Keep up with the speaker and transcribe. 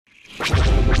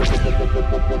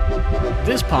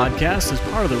This podcast is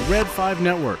part of the Red 5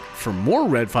 Network. For more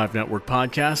Red 5 Network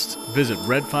podcasts, visit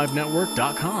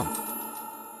red5network.com.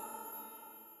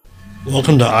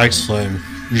 Welcome to Ike's Flame.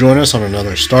 Join us on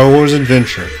another Star Wars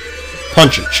adventure.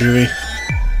 Punch it, Chewie.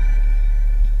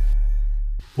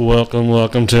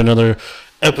 Welcome to another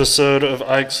episode of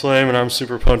Ike's Flame, and I'm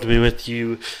super pumped to be with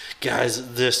you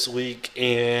guys this week,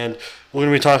 and we're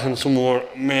going to be talking some more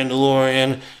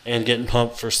Mandalorian and getting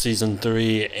pumped for Season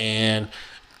 3, and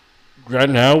right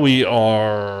now we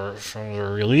are, from the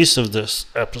release of this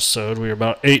episode, we're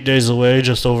about 8 days away,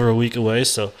 just over a week away,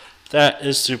 so that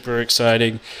is super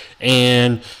exciting,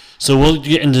 and so we'll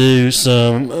get into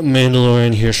some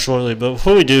Mandalorian here shortly, but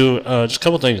before we do, just a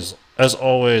couple things. As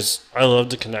always, I love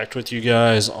to connect with you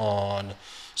guys on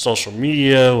social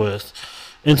media with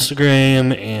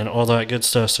Instagram and all that good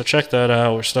stuff, so check that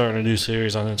out. We're starting a new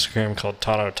series on Instagram called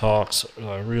Tano Talks,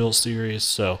 a real series,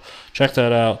 so check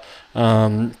that out.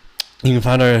 You can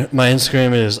find my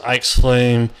Instagram is Ike's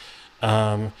Flame,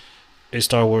 a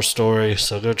Star Wars story,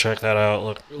 so go check that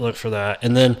out, look for that,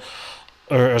 and then,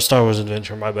 or a Star Wars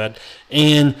adventure, my bad.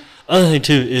 And other thing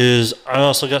too is I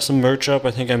also got some merch up.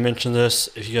 I think I mentioned this.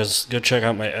 If you guys go check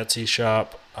out my Etsy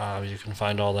shop, you can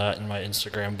find all that in my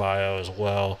Instagram bio as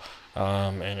well,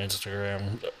 and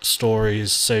Instagram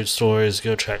stories, saved stories.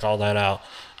 Go check all that out,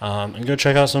 and go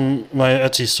check out my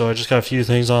Etsy store. I just got a few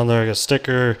things on there. I got a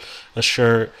sticker, a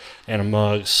shirt, and a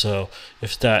mug. So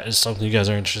if that is something you guys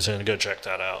are interested in, go check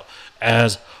that out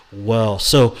as well.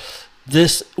 So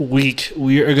this week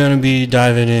we are going to be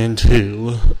diving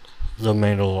into the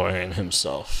Mandalorian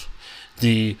himself,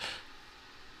 the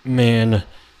man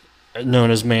known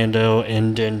as Mando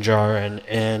and Din Djarin,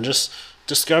 and just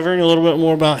discovering a little bit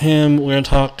more about him. We're going to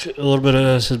talk a little bit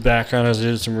of his background as I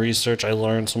did some research. I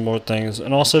learned some more things,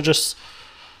 and also just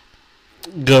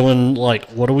going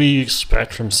what do we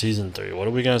expect from Season 3? What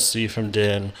are we going to see from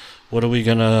Din? What are we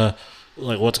going to,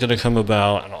 what's going to come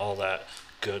about, and all that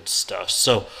good stuff.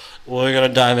 So we're going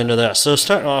to dive into that. So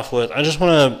starting off with, I just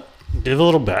want to give a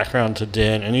little background to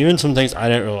Din, and even some things I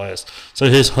didn't realize. So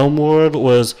his homeworld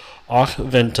was Akh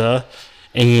Venta,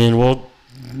 and we'll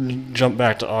jump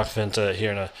back to Akh Venta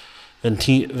here in a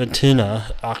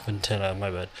Akh Ventina,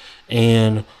 my bad.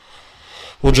 And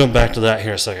we'll jump back to that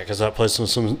here in a second, because that plays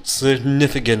some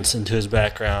significance into his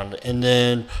background. And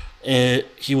then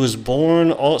he was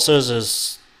born, all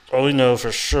we know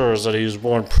for sure is that he was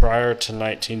born prior to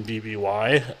 19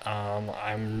 BBY.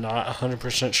 I'm not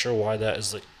 100% sure why that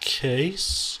is the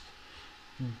case,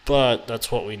 but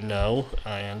that's what we know.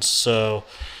 And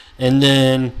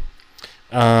then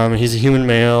he's a human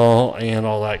male and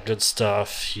all that good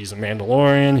stuff. He's a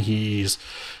Mandalorian. He's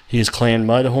Clan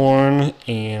Mudhorn,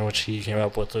 and which he came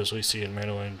up with, as we see in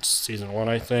Mandalorian Season 1,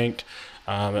 I think.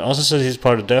 It also says he's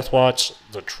part of Death Watch,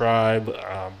 the Tribe,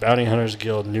 Bounty Hunters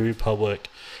Guild, New Republic,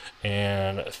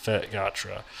 and Fet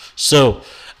Gatra. So,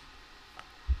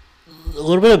 a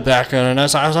little bit of background, and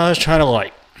as I was trying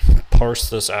to parse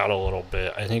this out a little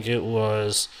bit, I think it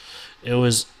was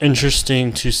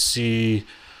interesting to see.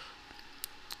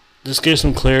 This gave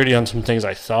some clarity on some things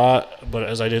I thought, but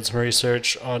as I did some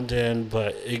research on Din,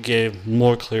 but it gave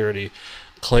more clarity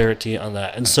on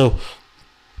that. And so,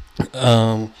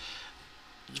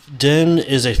 Din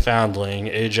is a foundling,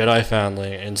 a Jedi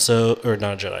foundling, a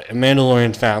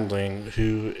Mandalorian foundling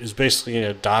who is basically an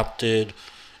adopted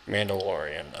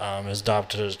Mandalorian. Is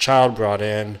adopted as a child, brought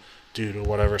in due to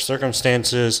whatever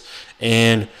circumstances,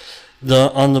 and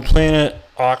on the planet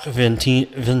Akh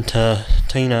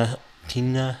Ventina,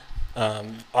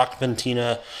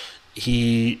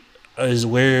 he is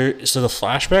where. So the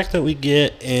flashback that we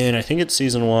get in, I think it's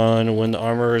Season 1, when the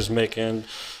armorer is making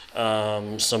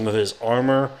some of his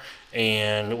armor,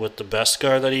 and with the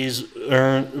Beskar that he's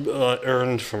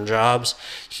earned from jobs,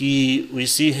 we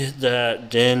see that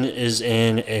Din is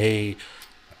in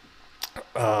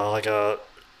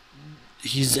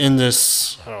he's in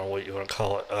this, I don't know what you want to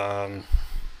call it, kind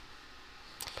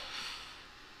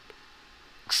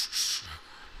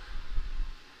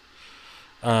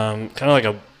of like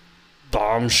a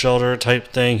bomb shelter type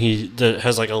thing. That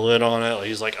has a lid on it.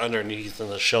 He's underneath in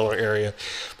the shelter area.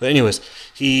 But anyways,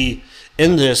 in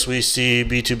this we see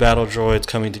B2 battle droids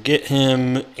coming to get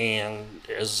him and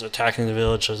is attacking the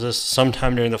village. So this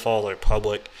sometime during the fall of the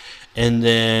Republic. And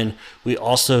then we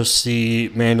also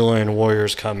see Mandalorian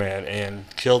warriors come in and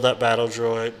kill that battle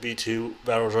droid, B2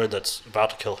 battle droid that's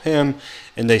about to kill him,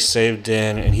 and they save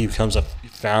Din, and he becomes a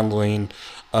foundling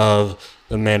of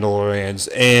the Mandalorians.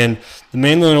 And the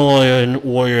Mandalorian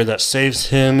warrior that saves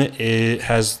him, it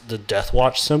has the Death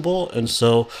Watch symbol, and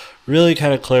so really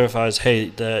kind of clarifies, hey,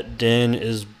 that Din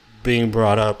is being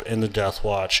brought up in the Death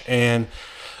Watch, and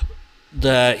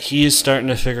that he is starting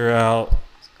to figure out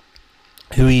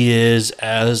who he is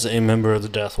as a member of the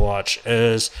Death Watch,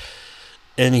 and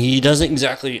he doesn't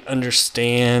exactly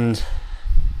understand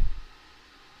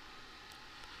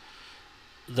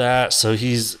that. So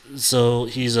he's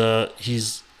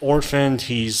orphaned.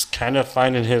 He's kind of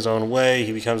finding his own way.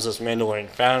 He becomes this Mandalorian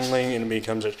foundling and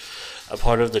becomes a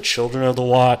part of the Children of the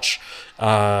Watch,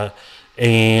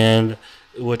 and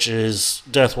which is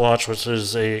Death Watch, which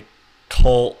is a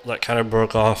cult that kind of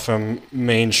broke off from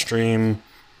mainstream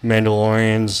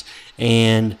Mandalorians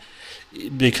and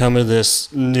become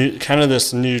this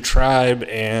new tribe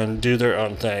and do their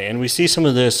own thing. And we see some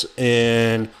of this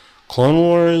in Clone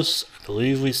Wars. I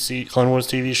believe we see Clone Wars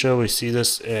TV show. We see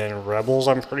this in Rebels,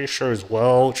 I'm pretty sure, as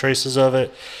well. Traces of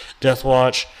it. Death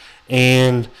Watch.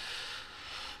 And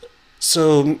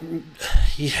so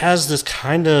he has this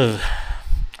kind of,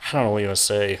 I don't know what you want to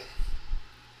say,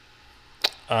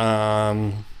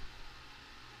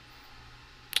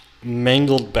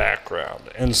 mangled background.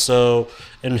 And so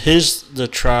in the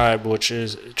tribe, which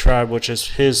is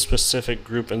his specific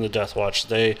group in the Death Watch,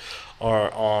 they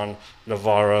are on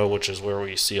Navarro, which is where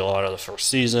we see a lot of the first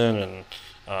season,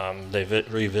 and they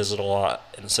revisit a lot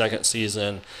in the second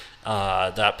season.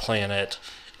 That planet,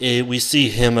 we see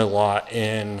him a lot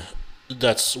in.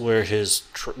 That's where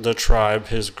the tribe,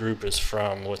 his group is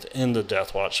from within the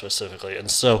Death Watch specifically.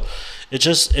 And so it's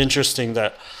just interesting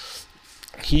that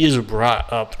he is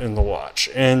brought up in the Watch.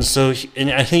 And so,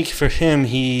 and I think for him,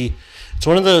 it's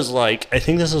one of those, I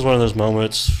think this is one of those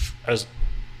moments as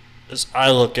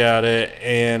I look at it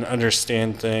and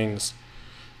understand things,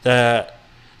 that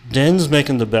Din's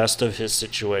making the best of his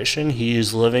situation. He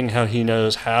is living how he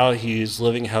knows how. He's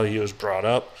living how he was brought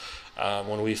up.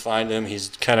 When we find him, he's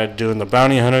kind of doing the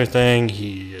bounty hunter thing.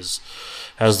 He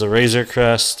has the Razor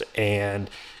Crest and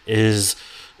is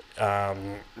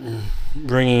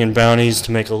bringing in bounties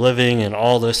to make a living and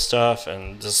all this stuff.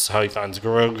 And this is how he finds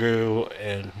Grogu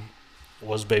and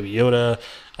was Baby Yoda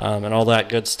and all that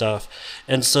good stuff.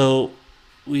 And so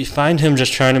we find him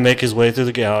just trying to make his way through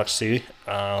the galaxy.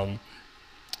 But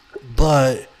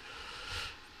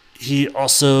he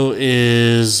also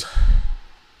is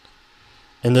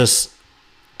in this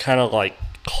kind of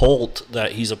cult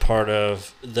that he's a part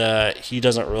of, that he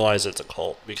doesn't realize it's a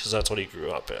cult because that's what he grew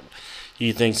up in.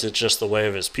 He thinks it's just the way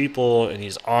of his people, and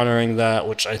he's honoring that,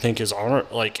 which I think is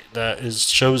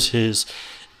shows his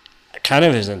kind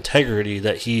of his integrity,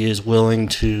 that he is willing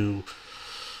to.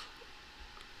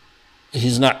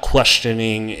 He's not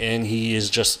questioning, and he is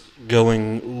just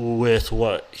going with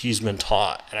what he's been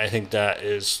taught, and I think that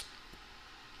is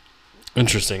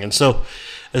interesting. And so,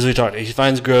 as we talked, he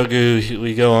finds Grogu.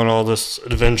 We go on all this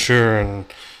adventure and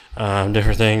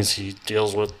different things. He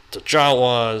deals with the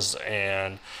Jawas,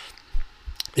 and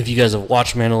if you guys have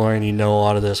watched Mandalorian, you know a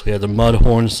lot of this. We had the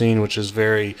Mudhorn scene, which is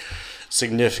very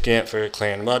significant for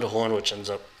Clan Mudhorn, which ends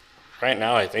up right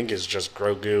now I think is just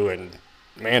Grogu and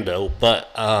Mando, but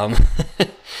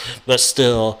but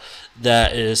still,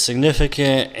 that is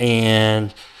significant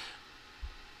and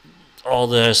all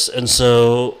this. And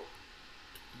so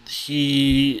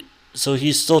he's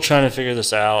still trying to figure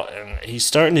this out, and he's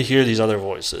starting to hear these other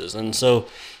voices. And so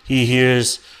he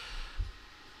hears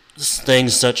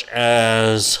things such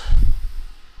as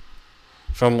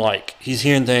he's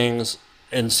hearing things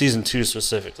in season 2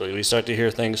 specifically. We start to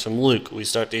hear things from Luke. We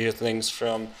start to hear things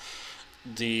from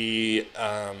the what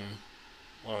am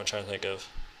I trying to think of?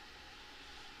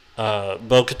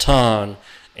 Bo-Katan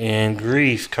and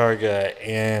Grief Karga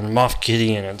and Moff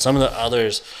Gideon, and some of the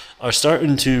others are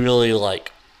starting to really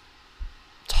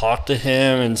talk to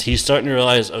him, and he's starting to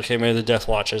realize, okay, maybe the Death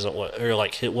Watch isn't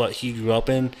what he grew up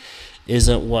in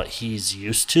isn't what he's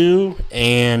used to.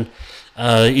 And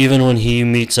even when he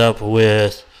meets up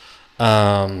with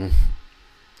the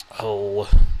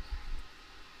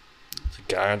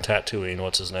guy on Tatooine,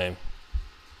 what's his name?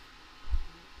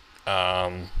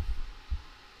 In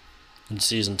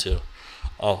season 2.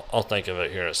 I'll think of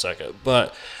it here in a second.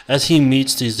 But as he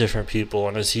meets these different people,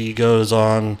 and as he goes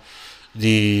on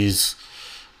these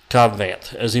Cobb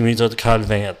Vanth, as he meets with the Cobb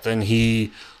Vanth, then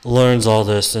he learns all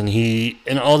this, and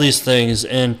all these things.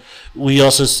 And we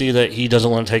also see that he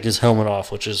doesn't want to take his helmet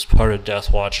off, which is part of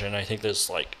Death Watch. And I think this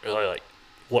really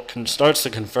what starts to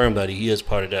confirm that he is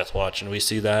part of Death Watch, and we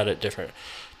see that at different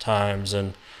times,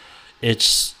 and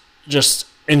it's just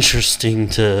interesting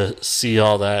to see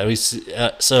all that. We see,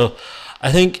 so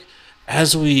I think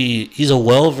he's a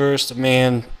well-versed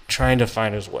man trying to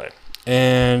find his way.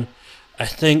 And I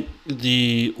think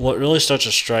what really starts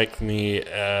to strike me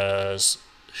as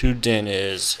who Din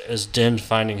is, as Din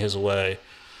finding his way,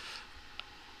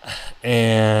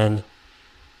 and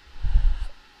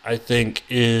I think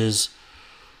is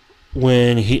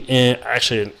when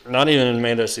actually not even in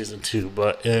Mando season 2,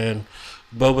 but in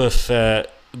Book of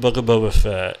Boba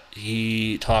Fett,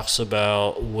 he talks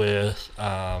about with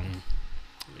let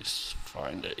me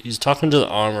find it. He's talking to the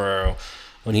armorer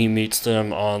when he meets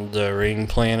them on the ring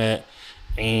planet,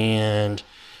 and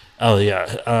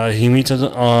he meets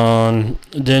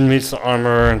Din meets the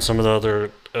armorer and some of the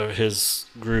other of his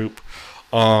group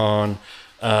on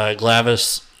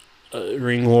Glavis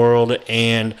ring world,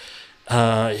 and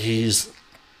he's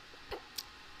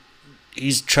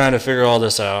trying to figure all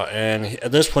this out, and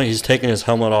at this point he's taking his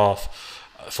helmet off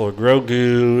for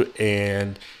Grogu,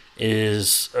 and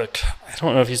I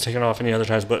don't know if he's taken off any other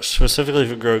times, but specifically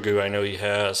for Grogu I know he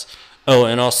has. Oh,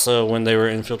 and also when they were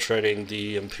infiltrating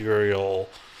the Imperial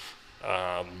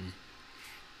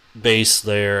base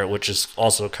there, which is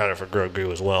also kind of for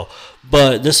Grogu as well.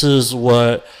 But this is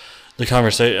what the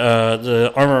conversation.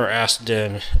 The armorer asked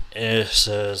Din. It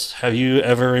says, "Have you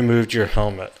ever removed your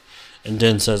helmet?" And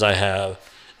Din says, "I have."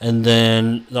 And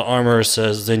then the armorer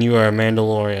says, "Then you are a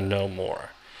Mandalorian no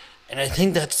more." And I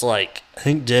think that's like,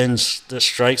 that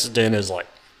strikes Din as like,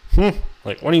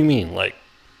 like, what do you mean? Like,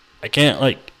 I can't,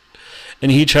 like, and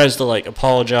he tries to, like,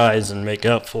 apologize and make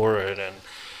up for it and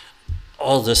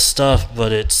all this stuff,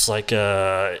 but it's like,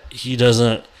 he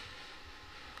doesn't,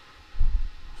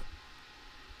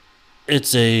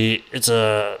 it's a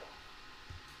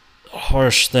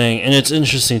harsh thing, and it's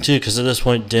interesting too because at this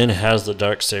point Din has the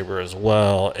Darksaber as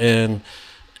well, and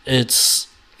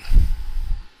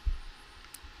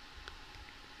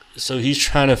so he's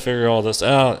trying to figure all this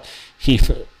out.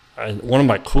 One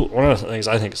of the things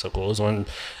I think is so cool is when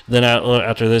then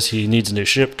after this he needs a new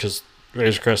ship because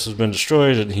Razor Crest has been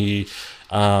destroyed, and he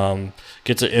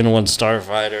gets an N1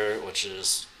 starfighter, which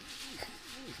is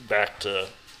back to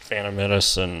Phantom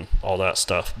Menace and all that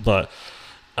stuff, but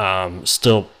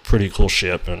still pretty cool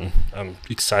ship, and I'm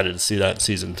excited to see that in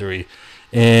season 3.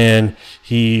 And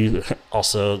he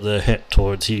also, the hint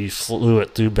towards, he flew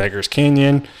it through Beggar's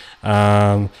Canyon,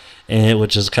 and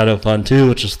which is kind of fun too,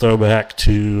 which is throwback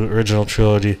to original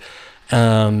trilogy.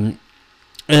 And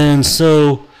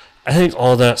so I think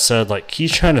all that said, like,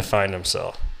 he's trying to find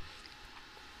himself,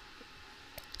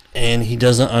 and he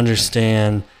doesn't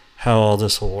understand how all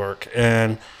this will work.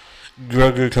 And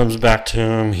Grogu comes back to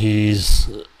him. He's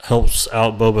helps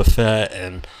out Boba Fett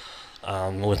and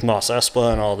with Mos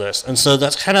Espa and all this. And so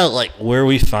that's kind of like where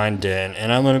we find Din.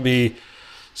 And I'll be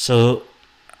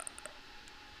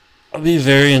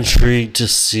very intrigued to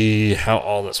see how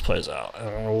all this plays out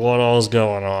and what all is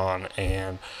going on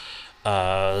and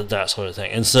that sort of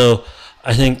thing. And so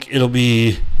I think it'll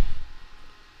be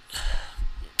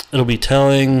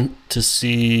telling to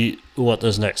see what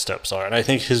those next steps are. And I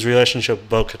think his relationship with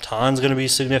Bo-Katan is going to be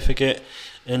significant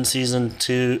in season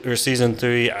 2 or season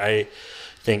 3. I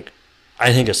think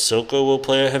Ahsoka will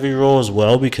play a heavy role as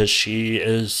well, because she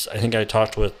is, I think I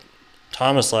talked with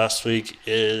Thomas last week,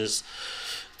 is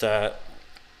that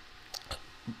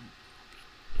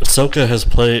Ahsoka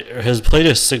has played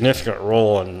a significant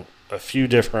role in a few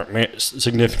different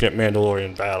significant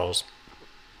Mandalorian battles.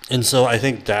 And so I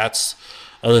think that's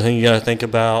other thing you got to think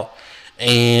about.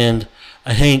 And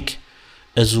I think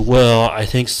as well, I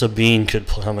think Sabine could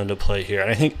come into play here.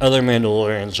 And I think other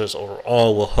Mandalorians just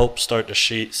overall will help start to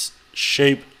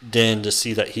shape Din to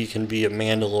see that he can be a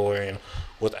Mandalorian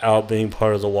without being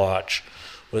part of the Watch,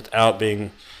 without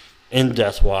being in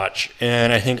Death Watch.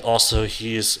 And I think also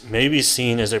he's maybe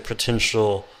seen as a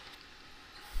potential,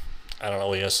 I don't know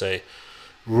what you say,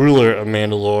 ruler of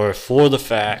Mandalore, for the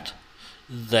fact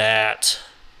that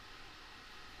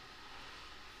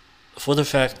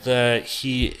he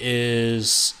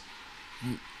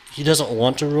doesn't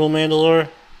want to rule Mandalore,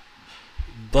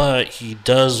 but he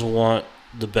does want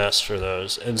the best for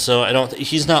those. And so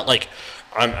he's not like,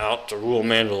 I'm out to rule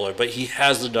Mandalore, but he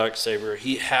has the Darksaber,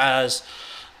 he has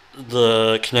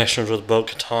the connections with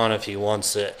Bo-Katan if he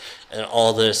wants it, and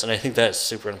all this, and I think that's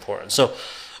super important. So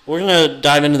we're going to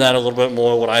dive into that a little bit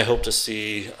more, what I hope to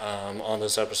see on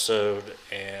this episode,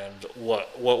 and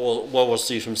what we'll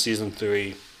see from season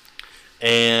 3,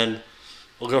 and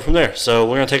we'll go from there. So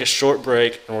we're going to take a short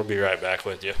break, and we'll be right back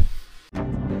with you.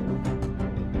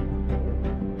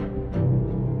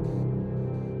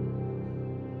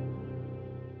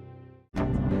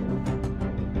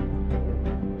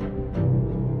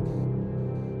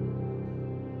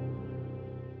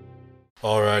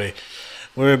 Alrighty,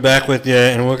 we're back with you,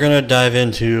 and we're going to dive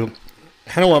into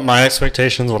kind of what my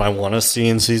expectations, what I want to see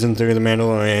in Season 3 of The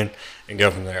Mandalorian, and go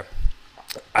from there.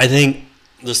 I think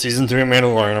the Season 3 of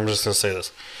Mandalorian, I'm just going to say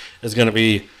this, is going to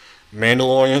be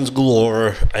Mandalorian's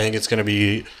galore. I think it's going to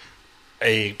be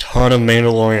a ton of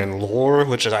Mandalorian lore,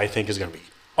 which I think is going to be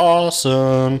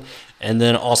awesome. And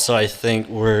then also I think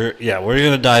we're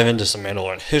going to dive into some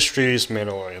Mandalorian history, some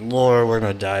Mandalorian lore. We're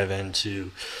going to dive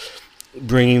into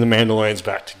bringing the Mandalorians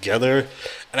back together.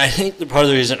 And I think the part of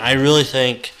the reason I really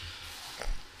think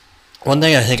one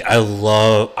thing I think I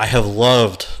have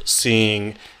loved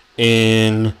seeing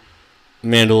in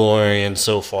Mandalorian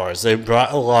so far is they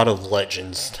brought a lot of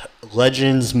legends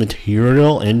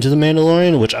material into the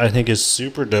Mandalorian, which I think is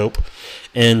super dope.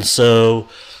 And so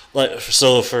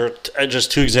for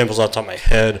just two examples off the top of my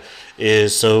head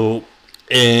is so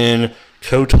in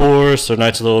KOTOR, so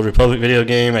Knights of the Old Republic video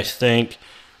game, I think,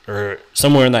 or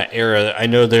somewhere in that era, I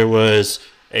know there was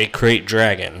a Krayt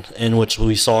Dragon, in which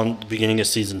we saw in the beginning of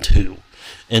Season 2.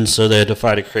 And so they had to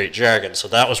fight a Krayt Dragon. So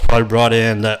that was probably brought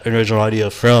in, that original idea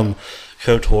from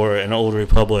KOTOR and Old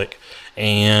Republic,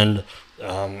 and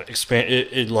expand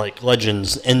it like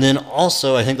Legends. And then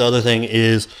also, I think the other thing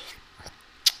is,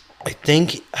 I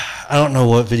don't know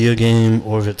what video game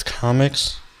or if it's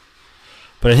comics,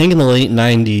 but I think in the late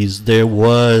 90s there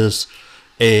was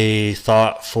a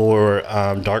thought for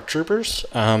Dark Troopers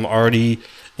already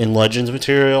in Legends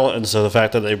material, and so the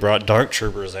fact that they brought Dark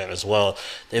Troopers in as well,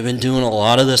 they've been doing a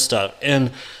lot of this stuff.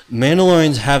 And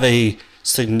Mandalorians have a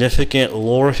significant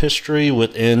lore history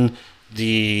within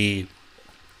the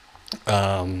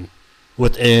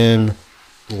within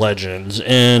Legends,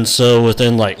 and so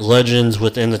within like Legends,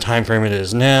 within the time frame it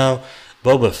is now,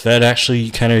 Boba Fett actually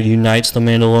kind of unites the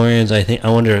Mandalorians. I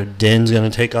wonder if Din's going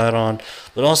to take that on.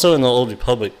 But also in the Old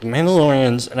Republic, the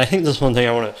Mandalorians, and I think this one thing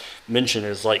I want to mention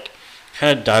is like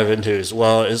kind of dive into as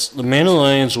well, is the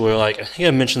Mandalorians were like, I think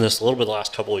I mentioned this a little bit the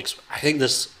last couple weeks. I think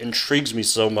this intrigues me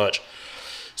so much.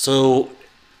 So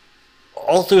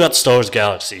all throughout Star Wars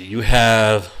Galaxy, you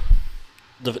have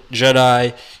the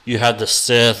Jedi, you have the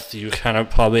Sith, you kind of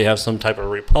probably have some type of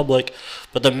Republic,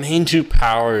 but the main two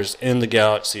powers in the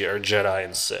galaxy are Jedi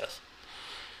and Sith.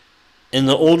 In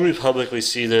the Old Republic, we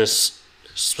see this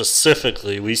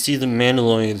specifically. We see the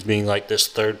Mandalorians being like this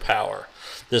third power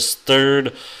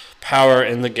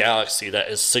in the galaxy that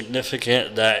is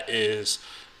significant, that is,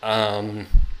 I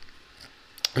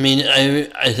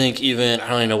think even, I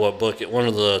don't even know what book, one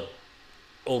of the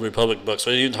Old Republic books,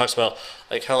 but it even talks about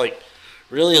like how like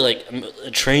really like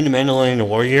a trained Mandalorian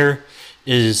warrior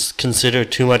is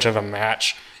considered too much of a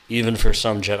match even for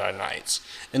some Jedi Knights.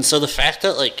 And so the fact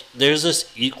that like there's this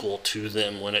equal to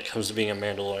them when it comes to being a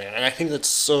Mandalorian, and I think that's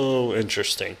so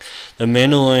interesting. The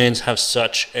Mandalorians have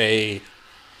such a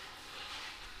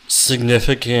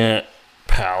significant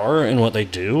power in what they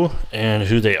do and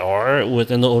who they are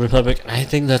within the Old Republic, and I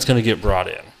think that's going to get brought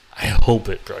in. I hope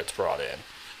it gets brought in.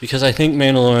 Because I think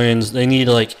Mandalorians, they need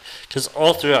like, because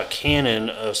all throughout canon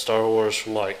of Star Wars,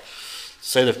 from like,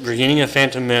 say the beginning of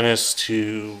Phantom Menace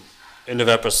to end of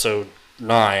Episode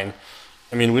 9,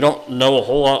 I mean, we don't know a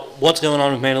whole lot what's going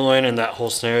on with Mandalorian in that whole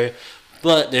scenario,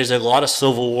 but there's a lot of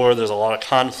civil war, there's a lot of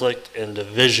conflict and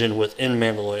division within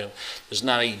Mandalorian. There's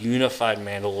not a unified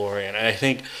Mandalorian,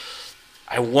 and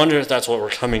I wonder if that's what we're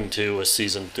coming to with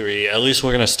Season 3. At least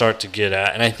we're going to start to get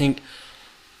at, and I think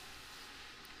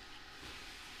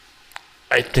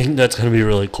that's going to be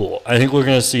really cool. I think we're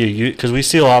going to see because we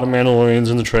see a lot of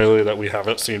Mandalorians in the trailer that we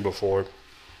haven't seen before.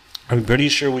 I'm pretty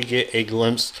sure we get a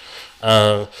glimpse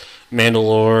of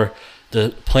Mandalore,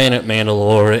 the planet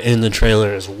Mandalore, in the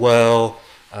trailer as well.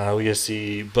 We get to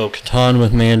see Bo-Katan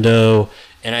with Mando,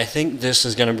 and I think this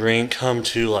is going to come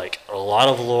to like a lot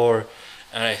of lore,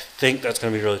 and I think that's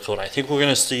going to be really cool. And I think we're going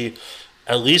to see,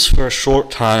 at least for a short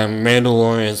time,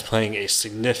 Mandalorians playing a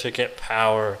significant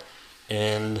power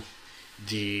in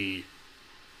the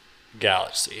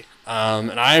galaxy.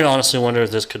 And I honestly wonder if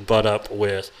this could butt up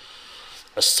with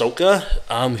Ahsoka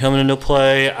coming into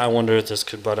play. I wonder if this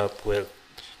could butt up with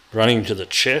running to the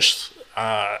Chiss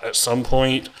at some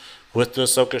point with the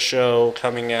Ahsoka show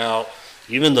coming out.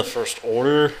 Even the First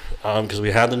Order, because we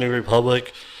had the New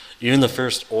Republic. Even the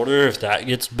First Order, if that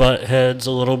gets butt heads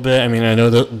a little bit. I mean, I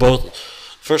know that both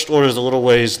First Order is a little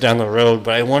ways down the road,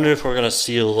 but I wonder if we're going to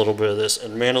see a little bit of this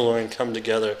and Mandalorian come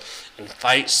together and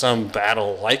fight some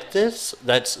battle like this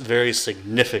that's very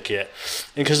significant.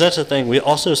 And because that's the thing, we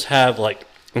also have like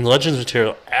in Legends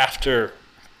material after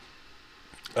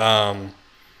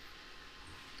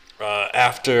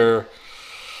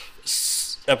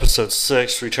Episode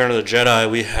 6, Return of the Jedi,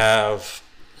 we have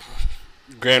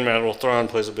Grand Admiral Thrawn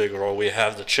plays a big role. We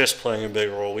have the Chiss playing a big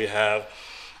role. We have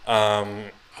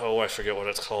I forget what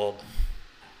it's called.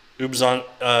 Uzan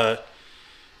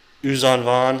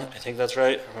Vaughn, I think that's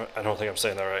right. I don't think I'm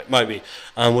saying that right. Might be.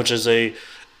 Which is a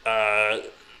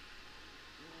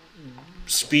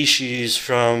species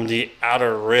from the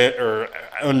or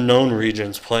unknown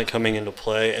regions coming into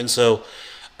play, and so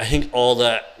I think all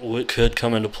that could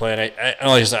come into play. And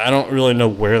like I said, I don't really know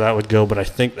where that would go, but I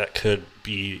think that could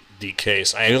be the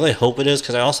case. I really hope it is,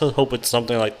 because I also hope it's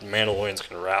something like the Mandalorians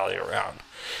can rally around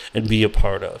and be a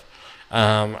part of.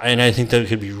 And I think that it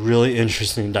could be really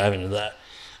interesting to dive into that.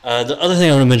 The other thing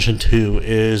I want to mention too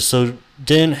is, so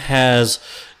Din has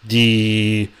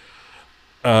the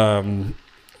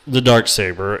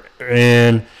Darksaber,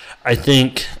 and I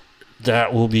think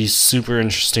that will be super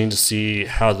interesting to see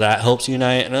how that helps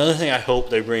unite. Another thing I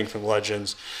hope they bring from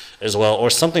Legends as well,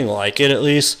 or something like it at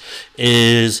least,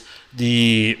 is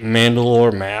the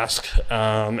Mandalore mask.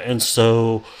 And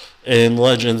so in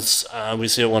Legends, we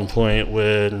see at one point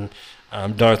when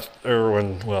when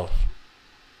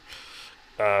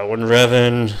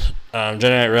Revan, Jedi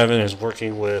Knight Revan is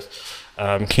working with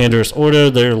Canderous Ordo,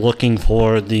 they're looking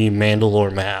for the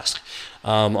Mandalore mask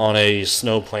on a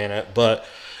snow planet. But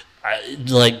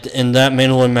in that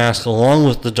Mandalore mask, along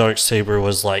with the Darksaber,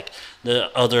 was like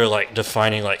the other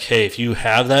defining, hey, if you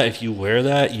have that, if you wear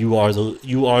that, you are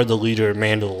the leader of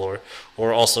Mandalore,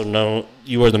 or also known,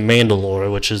 you are the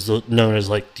Mandalore, which is known as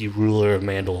the ruler of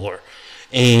Mandalore.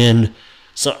 And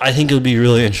so I think it would be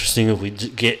really interesting if we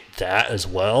get that as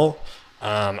well.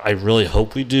 I really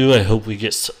hope we do. I hope we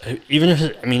get, even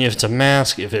if it's a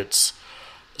mask, if it's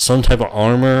some type of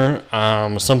armor,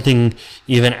 something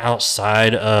even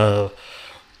outside of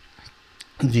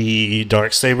the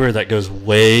Darksaber that goes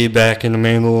way back into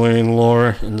Mandalorian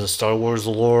lore, into Star Wars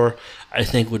lore, I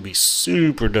think would be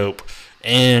super dope.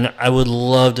 And I would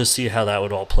love to see how that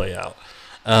would all play out.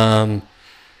 Also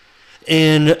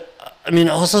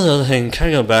the other thing,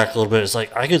 kind of going back a little bit, is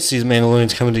I could see the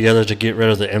Mandalorians coming together to get rid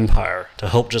of the Empire, to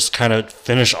help just kind of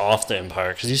finish off the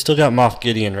Empire, because you still got Moff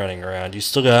Gideon running around. You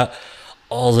still got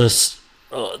all this,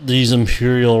 these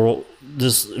imperial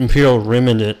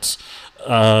remnants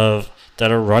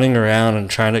that are running around and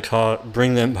trying to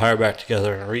bring the Empire back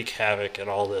together and wreak havoc and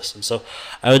all this. And so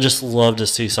I would just love to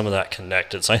see some of that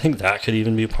connected. So I think that could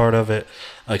even be part of it,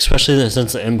 especially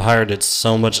since the Empire did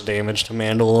so much damage to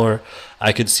Mandalore.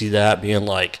 I could see that being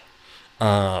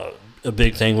a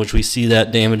big thing, which we see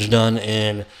that damage done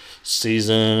in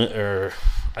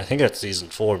I think that's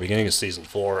beginning of season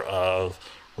 4 of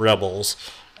Rebels.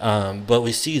 But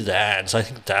we see that, and so I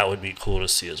think that would be cool to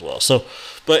see as well. So,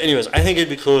 but anyways, I think it'd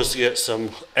be cool to get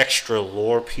some extra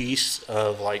lore piece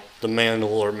of the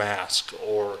Mandalore mask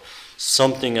or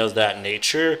something of that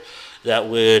nature that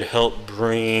would help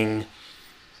bring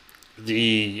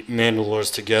the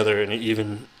Mandalores together in an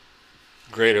even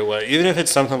greater way. Even if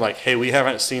it's something like, hey, we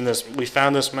haven't seen this, we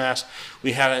found this mask,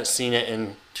 we haven't seen it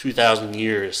in 2,000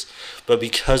 years, but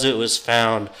because it was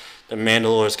found, the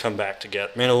Mandalorians come back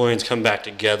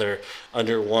together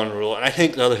under one rule. And I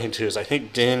think the other thing too is, I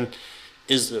think Din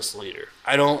is this leader.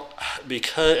 And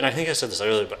I think I said this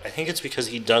earlier, but I think it's because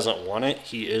he doesn't want it.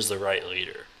 He is the right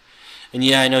leader. And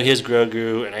yeah, I know he has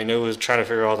Grogu, and I know he's trying to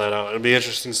figure all that out. It'll be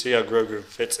interesting to see how Grogu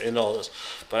fits into all this.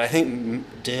 But I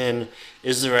think Din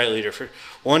is the right leader. For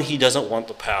one, he doesn't want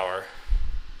the power.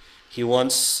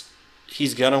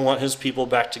 He's gonna want his people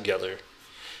back together.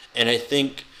 And I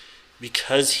think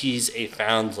because he's a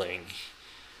foundling,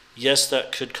 yes,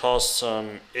 that could cause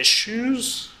some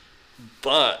issues,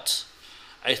 but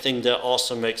I think that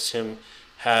also makes him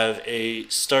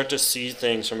start to see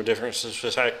things from a different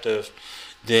perspective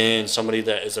than somebody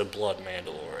that is a blood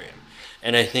Mandalorian.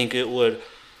 And I think it would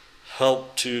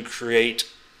help to create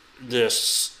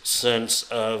this sense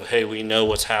of, hey, we know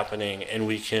what's happening and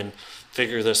we can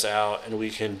figure this out and we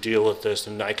can deal with this,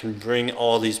 and I can bring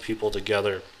all these people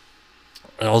together,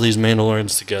 all these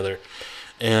Mandalorians together,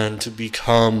 and to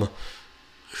become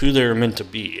who they're meant to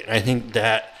be. And I think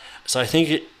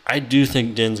I do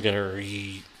think Din's gonna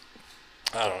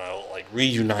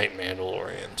reunite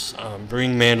Mandalorians,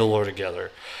 bring Mandalore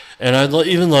together, and I'd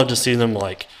even love to see them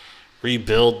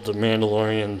rebuild the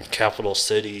Mandalorian capital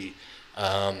city,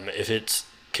 if it's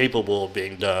capable of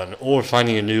being done, or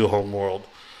finding a new homeworld,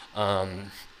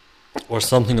 or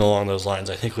something along those lines.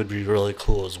 I think would be really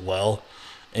cool as well.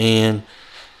 And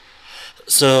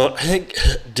so I think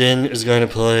Din is going to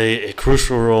play a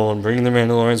crucial role in bringing the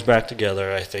Mandalorians back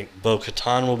together. I think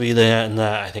Bo-Katan will be there in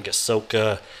that. I think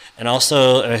Ahsoka. And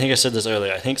also, and I think I said this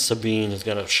earlier, I think Sabine is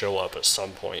going to show up at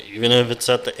some point. Even if it's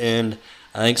at the end,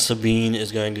 I think Sabine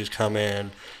is going to come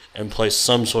in and play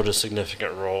some sort of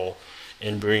significant role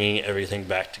in bringing everything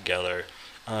back together.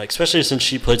 Especially since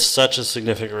she played such a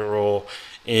significant role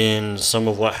in some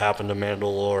of what happened to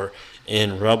Mandalore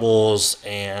in Rebels,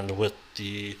 and with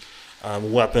the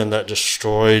weapon that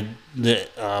destroyed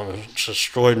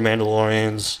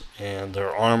Mandalorians and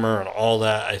their armor and all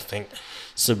that. I think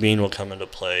Sabine will come into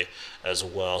play as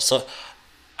well. So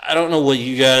I don't know what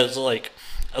you guys like.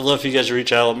 I'd love for you guys to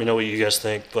reach out, let me know what you guys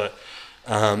think. But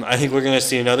I think we're going to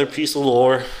see another piece of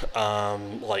lore,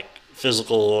 like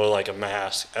physical lore, like a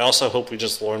mask. I also hope we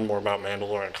just learn more about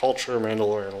Mandalorian culture,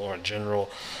 Mandalorian lore in general.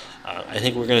 I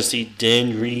think we're going to see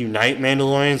Din reunite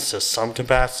Mandalorians to some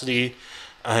capacity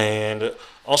and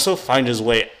also find his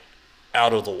way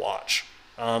out of the Watch.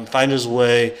 Find his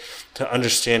way to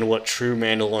understand what true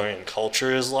Mandalorian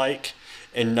culture is like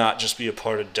and not just be a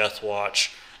part of Death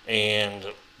Watch and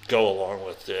go along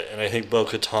with it. And I think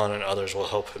Bo-Katan and others will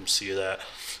help him see that.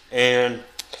 And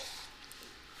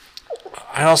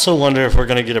I also wonder if we're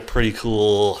going to get a pretty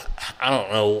cool, I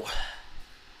don't know,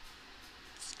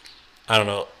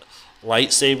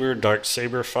 lightsaber, dark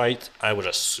saber fight, I would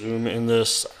assume, in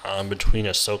this, between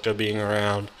Ahsoka being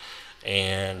around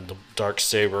and the dark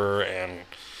saber, and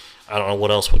I don't know what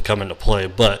else would come into play,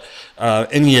 but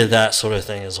any of that sort of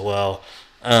thing as well.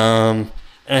 And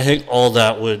I think all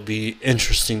that would be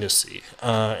interesting to see.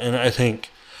 And I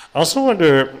also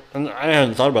wonder, and I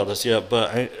haven't thought about this yet,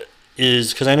 but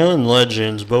because I know in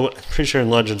Legends, pretty sure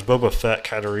in Legends, Boba Fett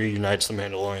kind of reunites the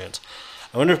Mandalorians.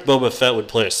 I wonder if Boba Fett would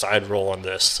play a side role in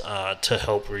this to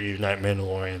help reunite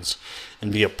Mandalorians and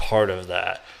be a part of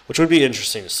that, which would be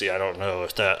interesting to see. I don't know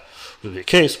if that would be the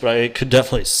case, but I could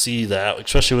definitely see that,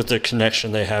 especially with the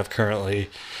connection they have currently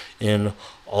in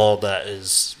all that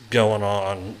is going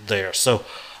on there. So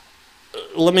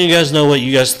let me guys know what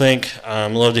you guys think.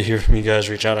 Love to hear from you guys.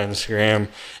 Reach out on Instagram.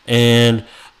 And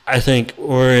I think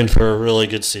we're in for a really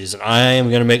good season. I am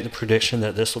going to make the prediction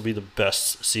that this will be the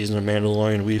best season of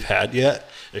Mandalorian we've had yet,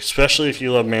 especially if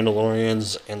you love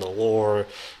Mandalorians and the lore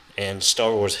and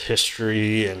Star Wars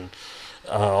history and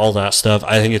all that stuff.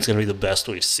 I think it's going to be the best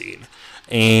we've seen.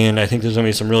 And I think there's going to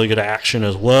be some really good action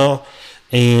as well.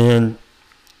 And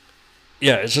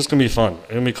yeah, it's just going to be fun.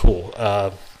 It's going to be cool.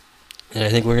 And I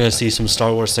think we're going to see some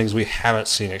Star Wars things we haven't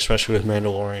seen, especially with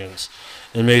Mandalorians.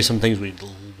 And maybe some things we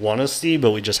want to see,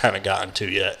 but we just haven't gotten to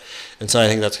yet. And so I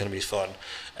think that's going to be fun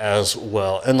as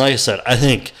well. And like I said, I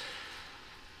think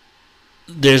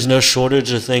there's no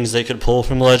shortage of things they could pull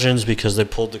from Legends because they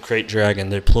pulled the Krayt Dragon,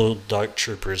 they pulled Dark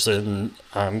Troopers, and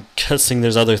I'm guessing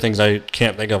there's other things I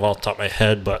can't think of off the top of my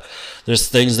head, but there's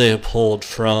things they have pulled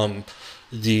from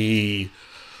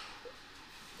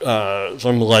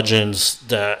from Legends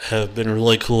that have been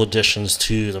really cool additions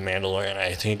to The Mandalorian.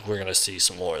 I think we're going to see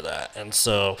some more of that. And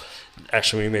so,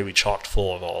 actually, we may be chocked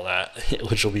full of all that,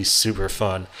 which will be super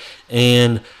fun.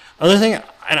 And other thing,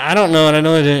 and I don't know, and I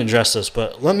know I didn't address this,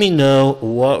 but let me know,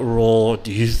 what role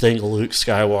do you think Luke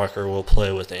Skywalker will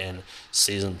play within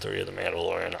Season 3 of The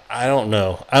Mandalorian? I don't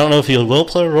know. I don't know if he will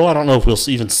play a role. I don't know if we'll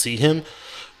even see him.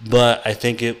 But I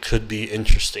think it could be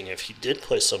interesting if he did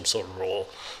play some sort of role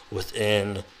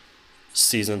within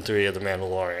Season 3 of The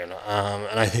Mandalorian.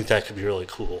 And I think that could be really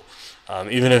cool.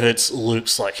 Even if it's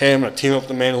Luke's like, hey, I'm going to team up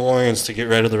with the Mandalorians to get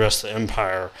rid of the rest of the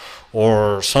Empire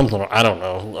or something. I don't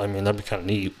know. I mean, that'd be kind of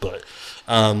neat. But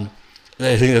I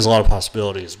think there's a lot of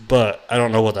possibilities. But I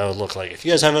don't know what that would look like. If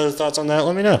you guys have other thoughts on that,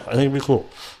 let me know. I think it'd be cool.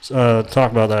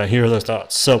 Talk about that. Hear other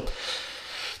thoughts. So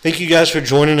thank you guys for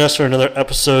joining us for another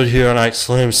episode here on Ike's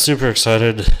Flame. Super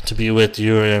excited to be with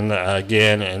you and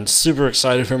again, and super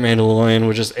excited for Mandalorian.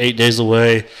 We're just 8 days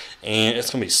away, and it's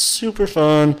going to be super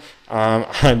fun.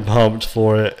 I'm pumped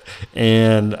for it,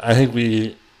 and I think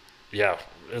it's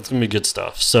going to be good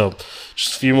stuff. So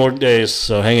just a few more days,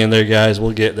 so hang in there, guys.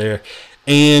 We'll get there.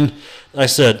 And like I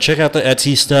said, check out the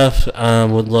Etsy stuff.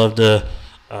 Would love to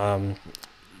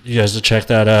you guys to check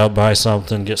that out, buy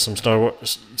something, get some Star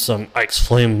Wars, some Ike's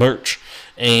Flame merch,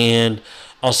 and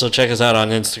also check us out on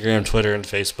Instagram, Twitter, and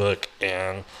Facebook,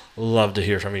 and love to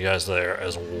hear from you guys there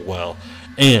as well.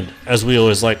 And as we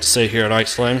always like to say here at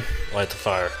Ike's Flame, light the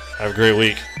fire. Have a great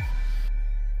week.